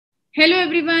Hello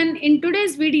everyone, in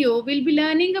today's video we'll be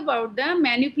learning about the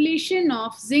manipulation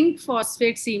of zinc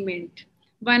phosphate cement,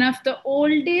 one of the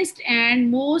oldest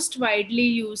and most widely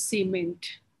used cement.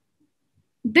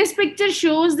 This picture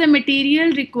shows the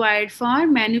material required for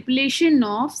manipulation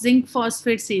of zinc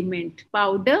phosphate cement: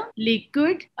 powder,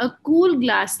 liquid, a cool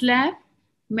glass slab,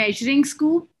 measuring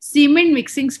scoop, cement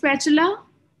mixing spatula,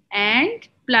 and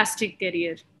plastic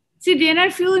carrier. See, there are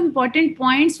few important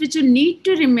points which you need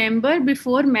to remember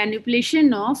before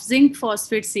manipulation of zinc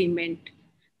phosphate cement.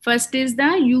 First is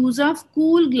the use of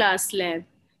cool glass slab.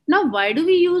 Now, why do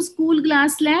we use cool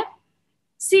glass slab?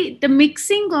 See, the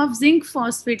mixing of zinc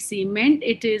phosphate cement,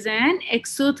 it is an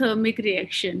exothermic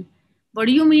reaction. What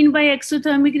do you mean by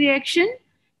exothermic reaction?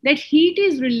 That heat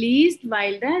is released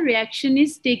while the reaction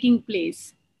is taking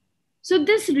place. So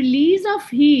this release of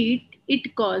heat,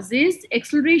 it causes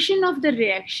acceleration of the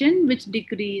reaction which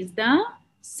decrease the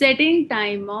setting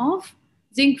time of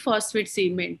zinc phosphate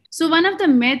cement. So one of the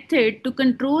method to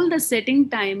control the setting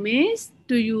time is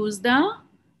to use the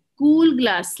cool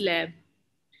glass slab.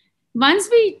 Once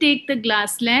we take the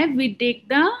glass slab, we take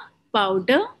the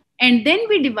powder and then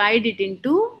we divide it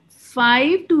into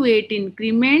 5 to 8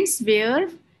 increments where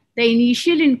the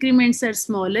initial increments are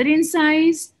smaller in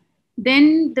size,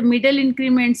 then the middle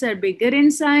increments are bigger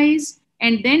in size,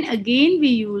 and then again we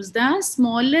use the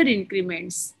smaller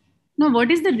increments. Now, what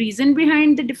is the reason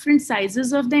behind the different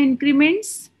sizes of the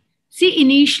increments? See,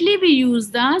 initially we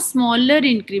use the smaller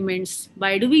increments.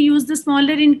 Why do we use the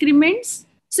smaller increments?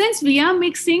 Since we are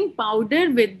mixing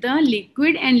powder with the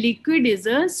liquid and liquid is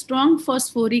a strong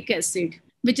phosphoric acid,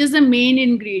 which is the main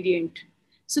ingredient.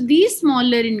 So these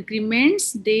smaller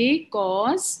increments, they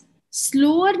cause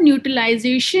slower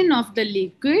neutralization of the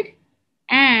liquid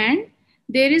and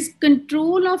there is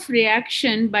control of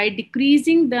reaction by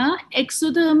decreasing the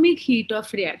exothermic heat of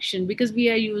reaction because we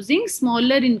are using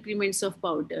smaller increments of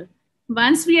powder.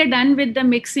 Once we are done with the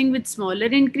mixing with smaller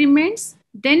increments,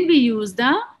 then we use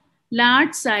the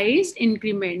large size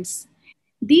increments.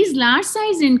 These large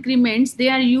size increments, they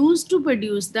are used to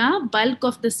produce the bulk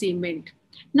of the cement.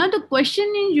 Now the question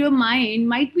in your mind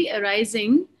might be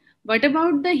arising, what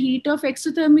about the heat of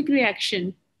exothermic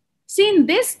reaction? See, in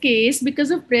this case,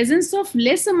 because of presence of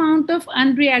less amount of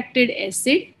unreacted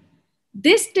acid,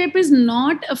 this step is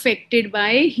not affected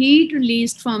by heat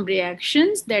released from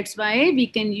reactions. That's why we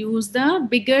can use the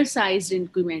bigger sized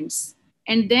increments.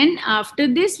 And then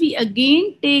after this, we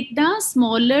again take the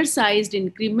smaller sized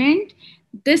increment.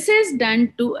 This is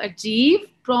done to achieve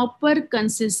proper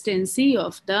consistency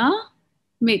of the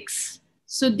mix.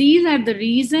 So these are the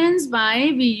reasons why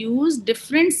we use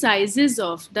different sizes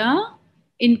of the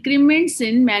increments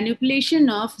in manipulation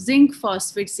of zinc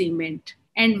phosphate cement.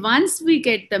 And once we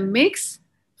get the mix,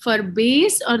 for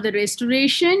base or the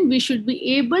restoration, we should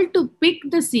be able to pick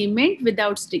the cement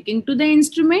without sticking to the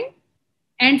instrument.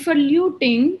 And for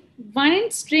luting, one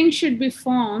string should be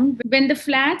formed when the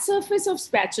flat surface of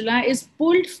spatula is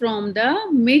pulled from the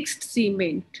mixed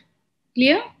cement.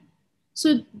 Clear?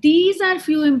 So these are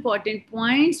few important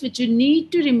points which you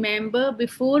need to remember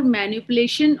before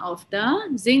manipulation of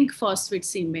the zinc phosphate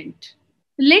cement.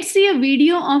 Let's see a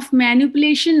video of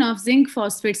manipulation of zinc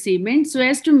phosphate cement so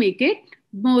as to make it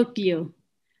more clear.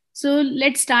 So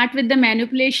let's start with the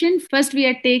manipulation. First, we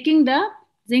are taking the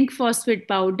zinc phosphate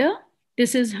powder.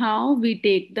 This is how we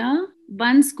take the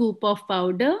 1 scoop of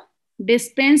powder,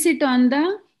 dispense it on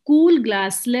the cool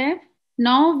glass slab.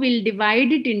 Now we'll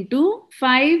divide it into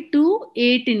 5 to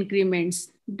 8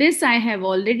 increments. This I have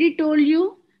already told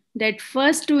you that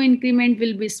first 2 increment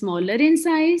will be smaller in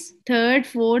size, third,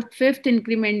 fourth, fifth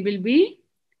increment will be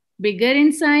bigger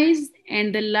in size,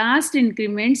 and the last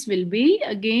increments will be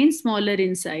again smaller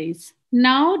in size.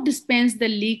 Now dispense the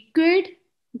liquid,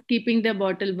 keeping the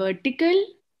bottle vertical.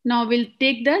 Now we'll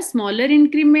take the smaller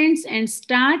increments and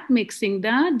start mixing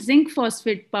the zinc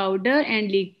phosphate powder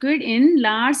and liquid in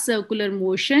large circular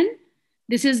motion.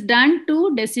 This is done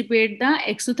to dissipate the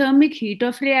exothermic heat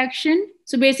of reaction.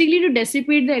 So basically to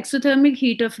dissipate the exothermic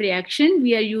heat of reaction,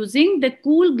 we are using the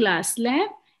cool glass slab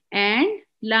and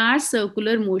large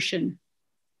circular motion.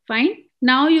 Fine.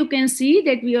 Now you can see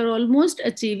that we are almost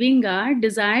achieving our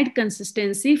desired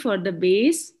consistency for the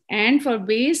base. And for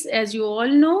base, as you all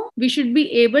know, we should be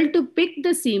able to pick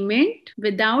the cement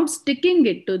without sticking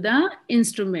it to the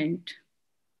instrument.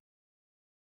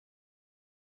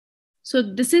 So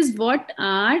this is what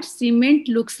our cement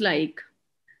looks like.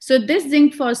 So this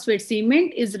zinc phosphate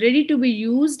cement is ready to be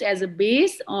used as a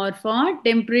base or for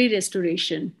temporary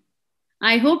restoration.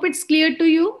 I hope it's clear to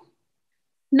you.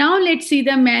 Now let's see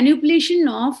the manipulation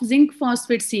of zinc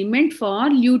phosphate cement for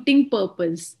luting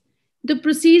purpose. The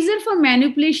procedure for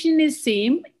manipulation is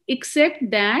same except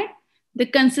that the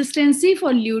consistency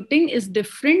for luting is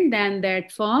different than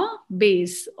that for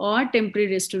base or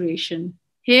temporary restoration.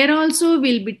 Here also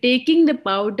we'll be taking the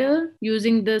powder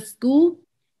using the scoop.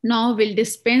 Now we'll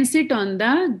dispense it on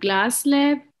the glass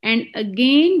slab and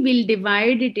again we'll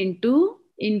divide it into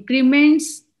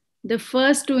increments. The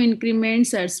first two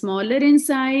increments are smaller in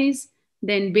size,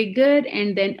 then bigger,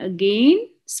 and then again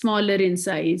smaller in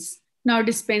size. Now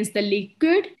dispense the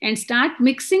liquid and start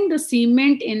mixing the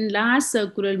cement in large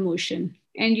circular motion.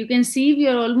 And you can see we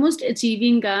are almost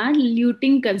achieving our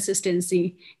luting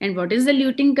consistency. And what is the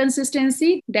luting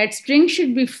consistency? That string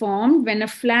should be formed when a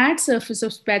flat surface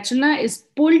of spatula is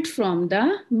pulled from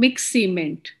the mixed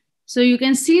cement. So you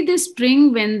can see this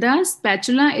string when the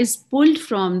spatula is pulled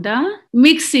from the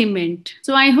mixed cement.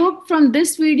 So I hope from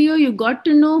this video you got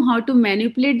to know how to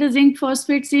manipulate the zinc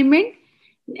phosphate cement.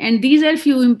 And these are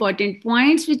few important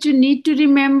points which you need to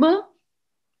remember.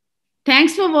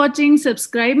 Thanks for watching.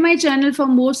 Subscribe my channel for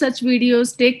more such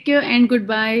videos. Take care and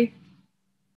goodbye.